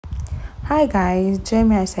Hi guys, join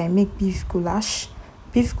me as I make beef goulash.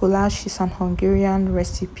 Beef goulash is an Hungarian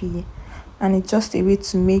recipe and it's just a way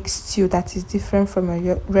to make stew that is different from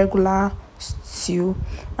a regular stew,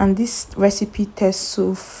 and this recipe tastes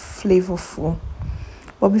so flavorful.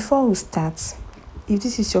 But before we start, if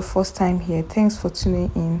this is your first time here, thanks for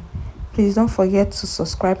tuning in. Please don't forget to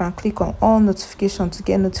subscribe and click on all notifications to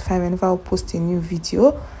get notified whenever I post a new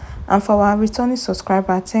video. And for our returning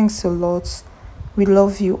subscriber, thanks a lot. We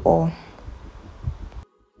love you all.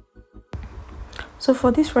 So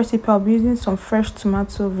for this recipe, I'll be using some fresh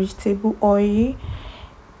tomato, vegetable oil,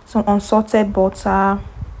 some unsalted butter,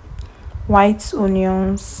 white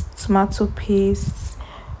onions, tomato paste,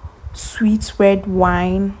 sweet red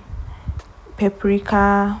wine,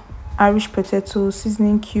 paprika, Irish potato,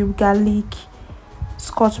 seasoning cube, garlic,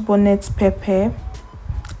 Scotch bonnet pepper,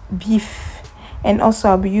 beef, and also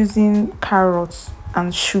I'll be using carrots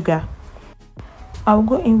and sugar. I'll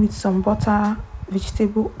go in with some butter,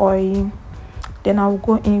 vegetable oil, then I'll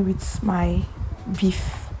go in with my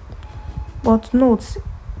beef. But note,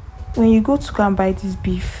 when you go to go and buy this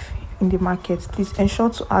beef in the market, please ensure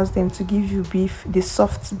to ask them to give you beef, the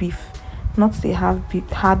soft beef, not the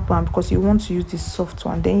hard one, because you want to use the soft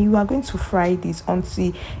one. Then you are going to fry this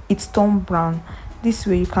until it's turned brown. This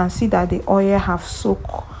way you can see that the oil have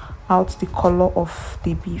soaked out the color of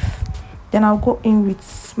the beef. Then I'll go in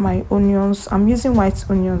with my onions. I'm using white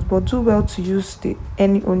onions, but do well to use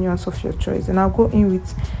any onions of your choice. And I'll go in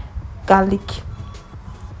with garlic.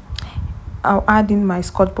 I'll add in my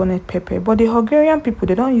Scotch bonnet pepper, but the Hungarian people,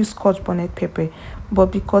 they don't use Scotch bonnet pepper,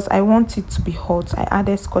 but because I want it to be hot, I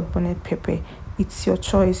added Scotch bonnet pepper. It's your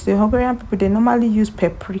choice. The Hungarian people, they normally use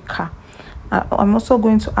paprika. I'm also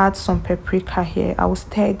going to add some paprika here. I will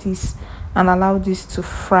stir this and allow this to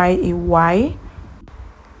fry a while.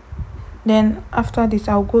 Then after this,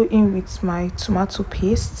 I'll go in with my tomato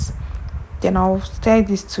paste. Then I'll stir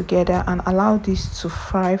this together and allow this to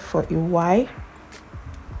fry for a while.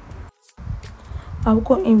 I'll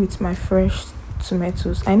go in with my fresh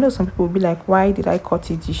tomatoes. I know some people will be like, why did I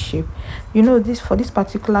cut it this shape? You know, for this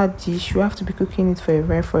particular dish, you have to be cooking it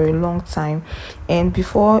for a long time, and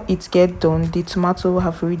before it gets done, the tomato will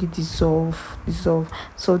have already dissolved, so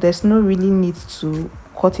there's no really need to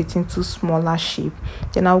cut it into smaller shape.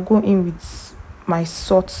 Then I'll go in with my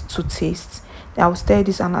salt to taste. Then I'll stir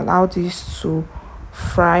this and allow this to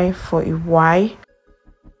fry for a while.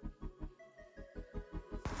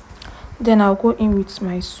 Then I'll go in with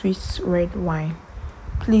my sweet red wine.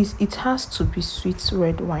 Please, it has to be sweet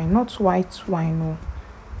red wine, not white wine. No,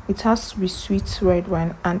 it has to be sweet red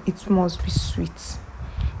wine, and it must be sweet.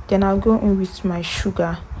 Then I'll go in with my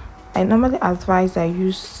sugar. I normally advise I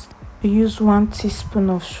use 1 teaspoon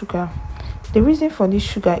of sugar. The reason for this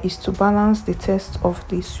sugar is to balance the taste of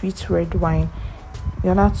the sweet red wine,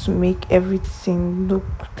 in order to make everything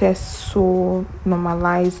taste so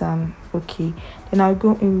normalized and okay. Then I'll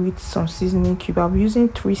go in with some seasoning cube. I'll be using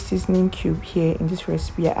 3 seasoning cube here in this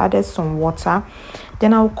recipe. I added some water.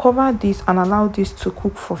 Then I'll cover this and allow this to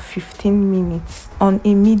cook for 15 minutes on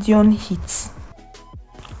a medium heat.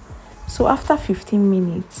 So after 15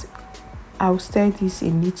 minutes, I'll stir this a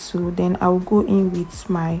little. Then I'll go in with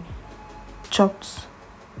my chopped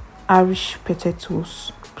Irish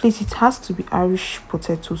potatoes. Please, it has to be Irish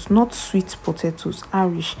potatoes, not sweet potatoes,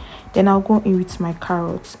 Irish. Then I'll go in with my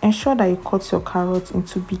carrots. Ensure that you cut your carrots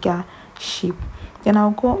into bigger shape. Then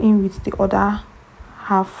I'll go in with the other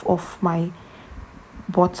half of my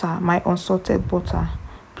butter, my unsalted butter.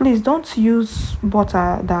 Please don't use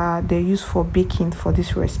butter that they use for baking for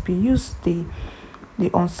this recipe. Use the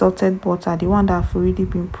unsalted butter, the one that have already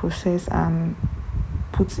been processed and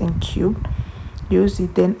put in cube. Use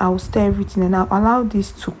it. Then I'll stir everything and I'll allow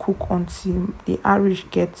this to cook until the Irish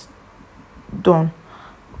gets done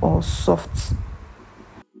or soft.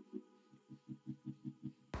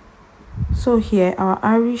 So here our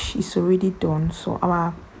Irish is already done, so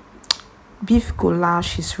our beef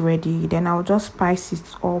goulash is ready. Then I'll just spice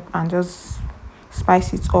it up and just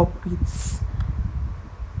spice it up with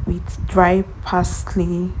dry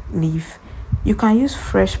parsley leaf. You can use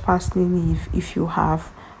fresh parsley leaf if you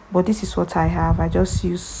have, but this is what I have. I just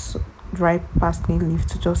use dry parsley leaf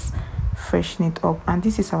to just freshen it up. And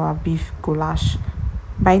this is our beef goulash.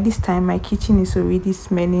 By this time, my kitchen is already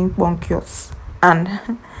smelling bonkers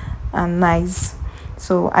and nice.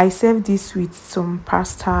 So I serve this with some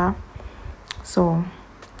pasta. So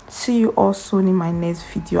see you all soon in my next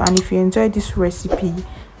video. And if you enjoyed this recipe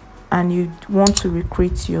and you want to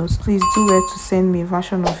recreate yours, please do well to send me a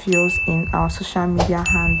version of yours in our social media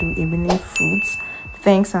handle, Ebony Foods.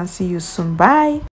 Thanks and see you soon. Bye.